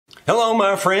Hello,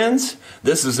 my friends.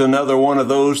 This is another one of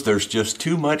those "there's just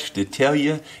too much to tell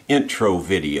you" intro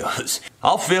videos.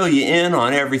 I'll fill you in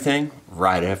on everything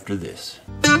right after this.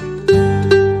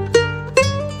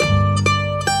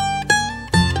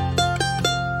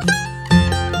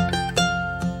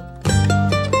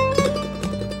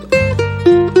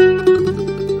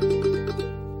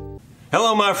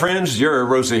 Hello, my friends. Jerry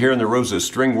Rosa here in the Rosa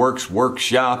Stringworks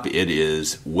workshop. It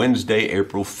is Wednesday,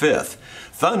 April 5th.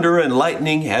 Thunder and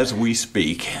lightning as we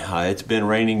speak. It's been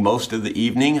raining most of the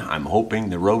evening. I'm hoping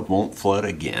the road won't flood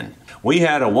again. We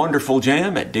had a wonderful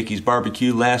jam at Dickey's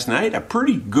Barbecue last night. A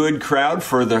pretty good crowd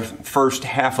for the first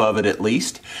half of it at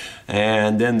least.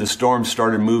 And then the storm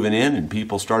started moving in and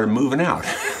people started moving out.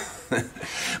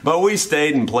 But we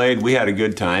stayed and played. We had a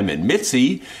good time, and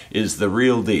Mitzi is the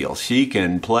real deal. She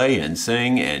can play and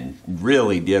sing and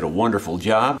really did a wonderful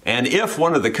job. And if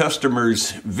one of the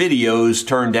customers' videos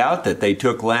turned out that they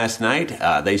took last night,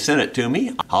 they sent it to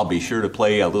me. I'll be sure to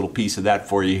play a little piece of that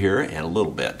for you here in a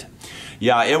little bit.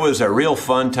 Yeah, it was a real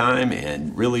fun time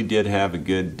and really did have a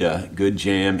good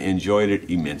jam. Enjoyed it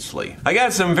immensely. I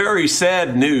got some very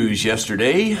sad news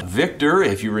yesterday. Victor,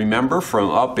 if you remember, from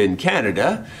up in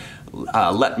Canada,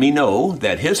 let me know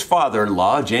that his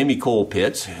father-in-law, Jamie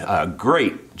Colpitts, a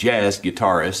great jazz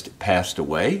guitarist, passed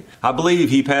away. I believe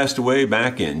he passed away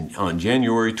back on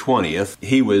January 20th.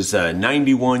 He was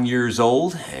 91 years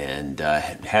old and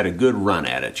had a good run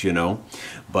at it, you know.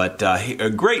 But a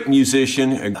great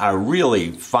musician, a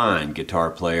really fine guitar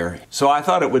player. So I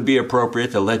thought it would be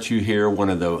appropriate to let you hear one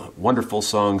of the wonderful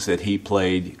songs that he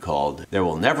played called "There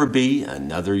Will Never Be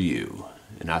Another You."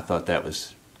 And I thought that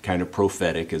was kind of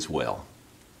prophetic as well.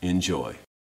 Enjoy.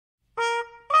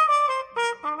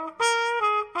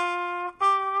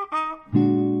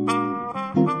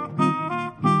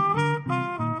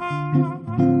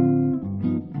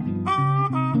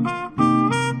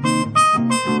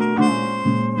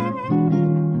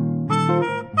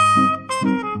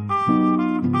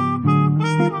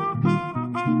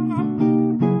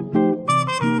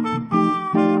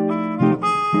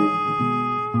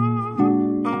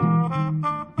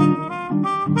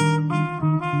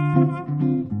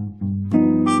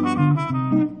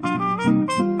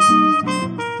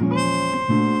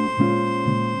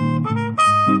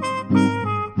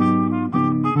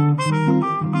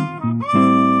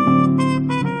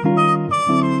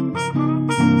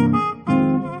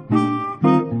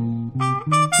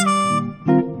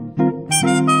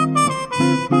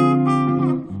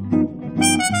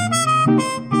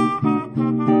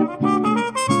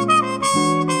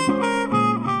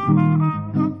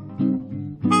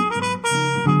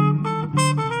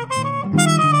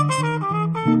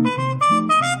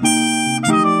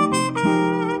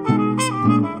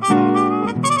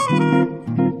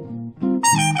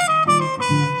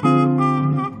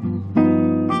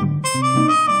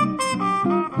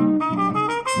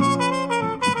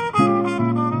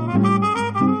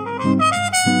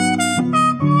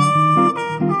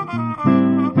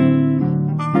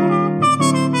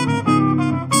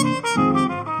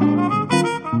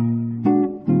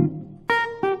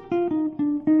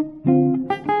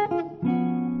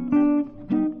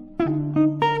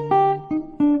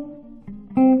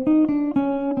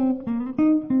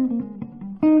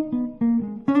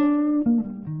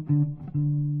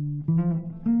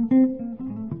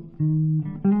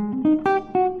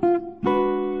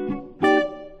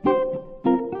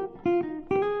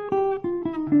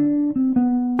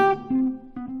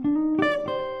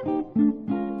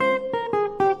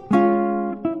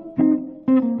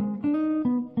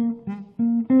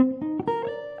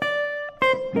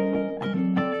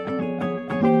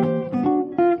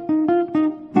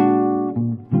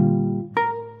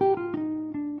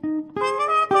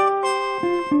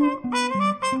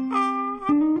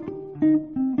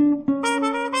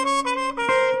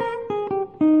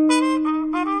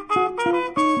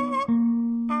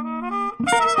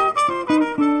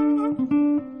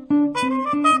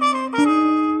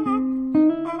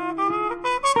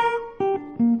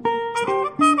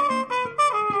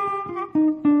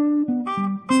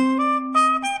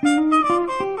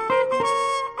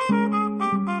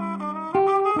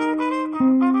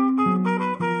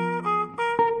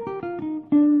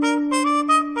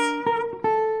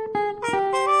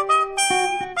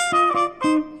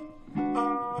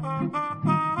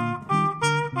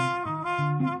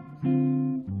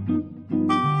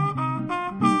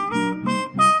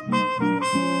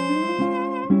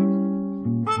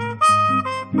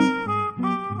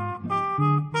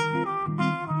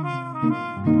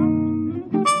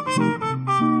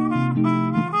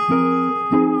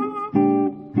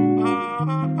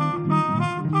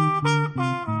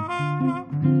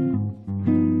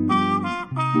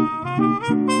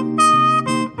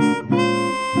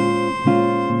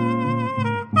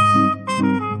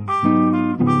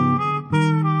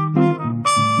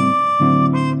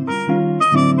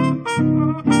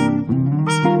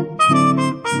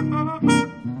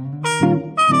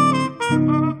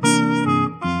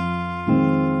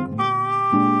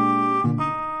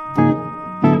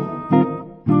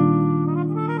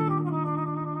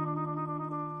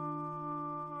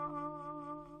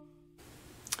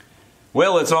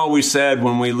 Well, it's always sad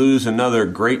when we lose another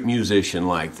great musician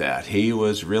like that. He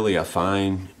was really a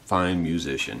fine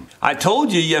musician. I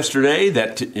told you yesterday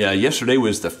that yesterday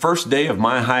was the first day of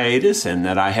my hiatus and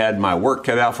that I had my work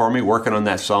cut out for me working on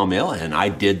that sawmill, and I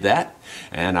did that,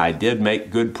 and I did make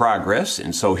good progress.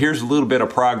 And so here's a little bit of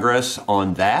progress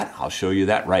on that. I'll show you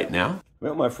that right now.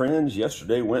 Well, my friends,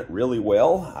 yesterday went really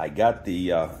well. I got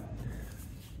the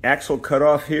axle cut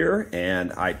off here,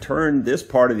 and I turned this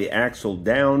part of the axle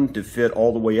down to fit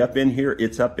all the way up in here.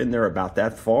 It's up in there about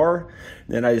that far.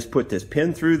 Then I just put this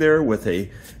pin through there with a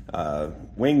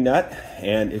wing nut,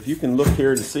 and if you can look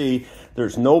here to see,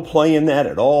 there's no play in that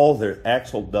at all. The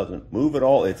axle doesn't move at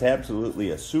all. It's absolutely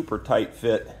a super tight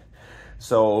fit.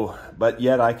 So, but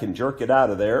yet I can jerk it out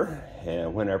of there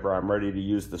and whenever I'm ready to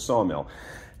use the sawmill.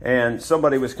 And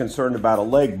somebody was concerned about a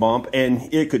leg bump,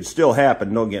 and it could still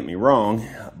happen, don't get me wrong.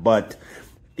 But,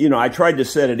 you know, I tried to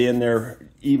set it in there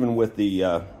even with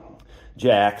the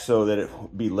jack so that it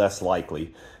would be less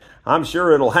likely. I'm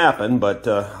sure it'll happen, but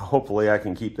hopefully I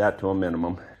can keep that to a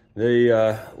minimum.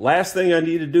 The last thing I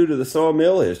need to do to the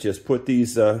sawmill is just put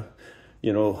these,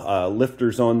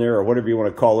 lifters on there, or whatever you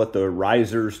want to call it, the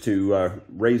risers to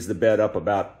raise the bed up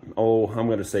about, I'm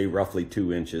going to say roughly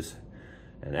 2 inches.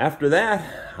 And after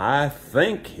that, I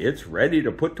think it's ready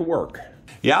to put to work.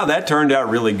 Yeah, that turned out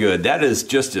really good. That is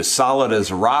just as solid as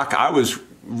a rock. I was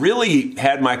really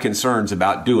had my concerns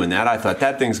about doing that. I thought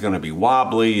that thing's going to be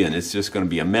wobbly and it's just going to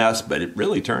be a mess, but it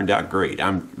really turned out great.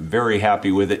 I'm very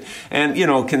happy with it. And, you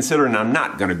know, considering I'm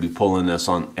not going to be pulling this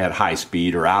on at high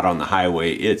speed or out on the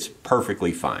highway, it's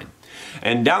perfectly fine.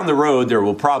 And down the road, there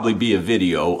will probably be a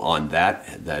video on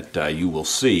that you will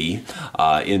see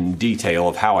in detail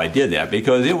of how I did that,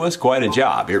 because it was quite a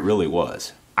job. It really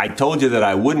was. I told you that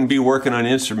I wouldn't be working on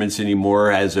instruments anymore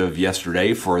as of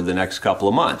yesterday for the next couple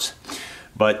of months.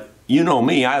 But you know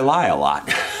me, I lie a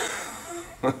lot.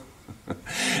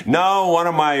 No, one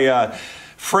of my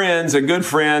friends, a good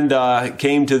friend,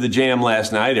 came to the jam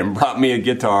last night and brought me a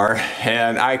guitar,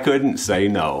 and I couldn't say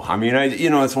no. I mean,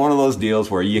 it's one of those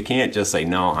deals where you can't just say,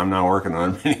 no, I'm not working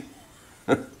on it.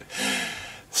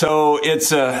 So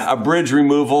it's a bridge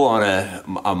removal on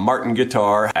a Martin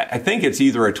guitar. I think it's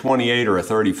either a 28 or a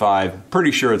 35.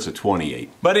 Pretty sure it's a 28.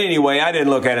 But anyway, I didn't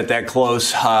look at it that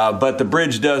close, but the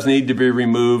bridge does need to be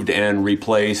removed and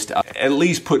replaced, at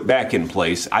least put back in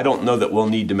place. I don't know that we'll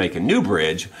need to make a new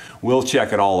bridge. We'll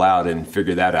check it all out and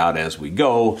figure that out as we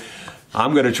go.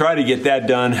 I'm going to try to get that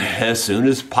done as soon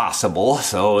as possible.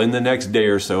 So in the next day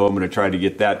or so, I'm going to try to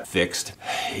get that fixed.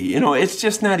 You know, it's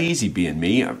just not easy being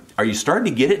me. Are you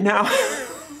starting to get it now?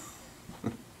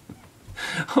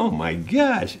 Oh my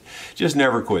gosh, just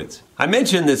never quits. I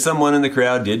mentioned that someone in the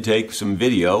crowd did take some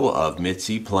video of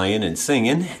Mitzi playing and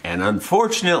singing, and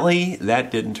unfortunately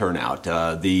that didn't turn out.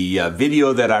 The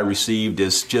video that I received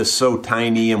is just so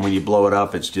tiny, and when you blow it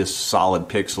up it's just solid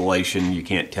pixelation. You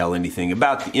can't tell anything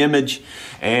about the image,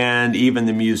 and even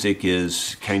the music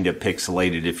is kind of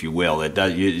pixelated, if you will.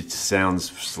 It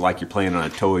sounds like you're playing on a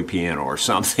toy piano or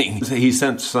something. He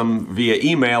sent some via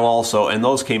email also, and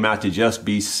those came out to just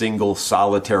be single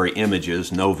solitary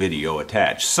images, no video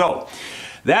attached. So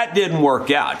that didn't work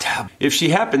out. If she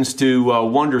happens to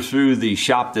wander through the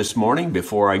shop this morning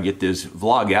before I get this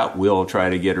vlog out, we'll try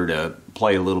to get her to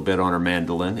play a little bit on her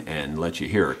mandolin and let you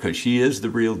hear her, because she is the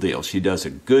real deal. She does a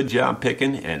good job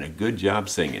picking and a good job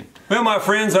singing. Well, my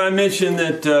friends, I mentioned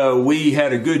that we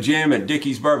had a good jam at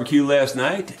Dickie's Barbecue last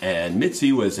night, and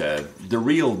Mitzi was the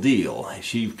real deal.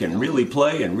 She can really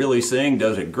play and really sing,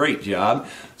 does a great job.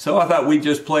 So I thought we'd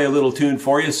just play a little tune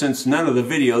for you, since none of the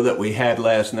video that we had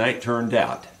last night turned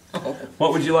out. Oh.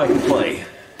 What would you like to play?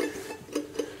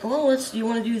 Well, do you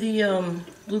want to do the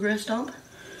bluegrass stomp?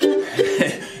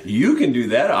 You can do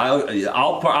that.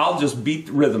 I'll just beat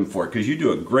the rhythm for it, because you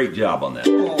do a great job on that.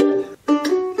 Oh.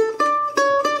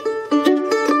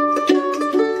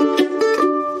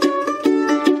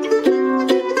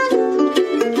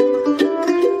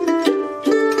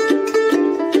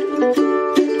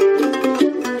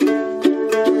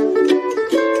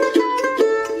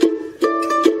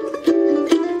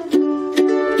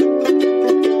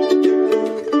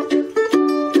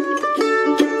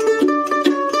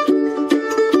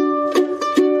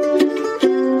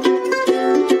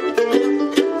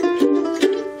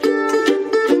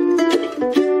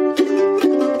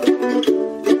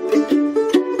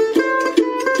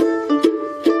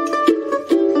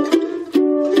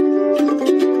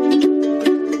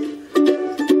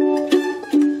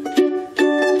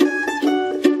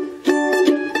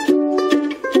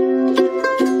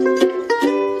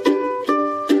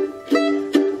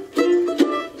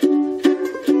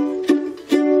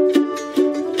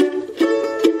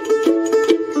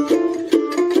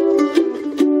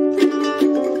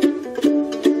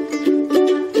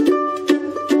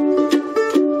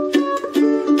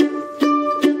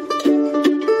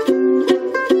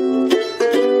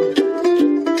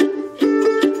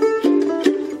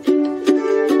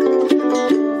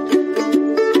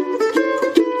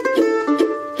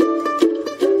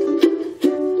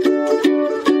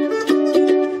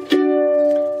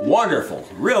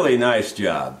 really nice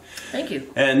job. Thank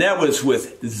you. And that was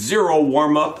with zero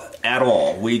warm-up at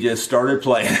all. We just started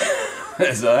playing.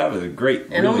 So that was a great.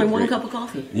 And really only one great. cup of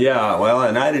coffee. Yeah, well,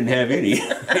 and I didn't have any.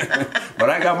 But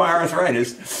I got my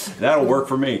arthritis. That'll work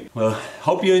for me. Well,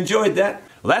 hope you enjoyed that.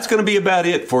 Well, that's going to be about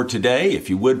it for today. If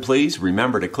you would please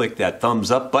remember to click that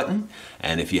thumbs up button.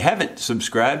 And if you haven't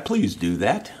subscribed, please do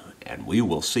that. And we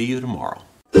will see you tomorrow.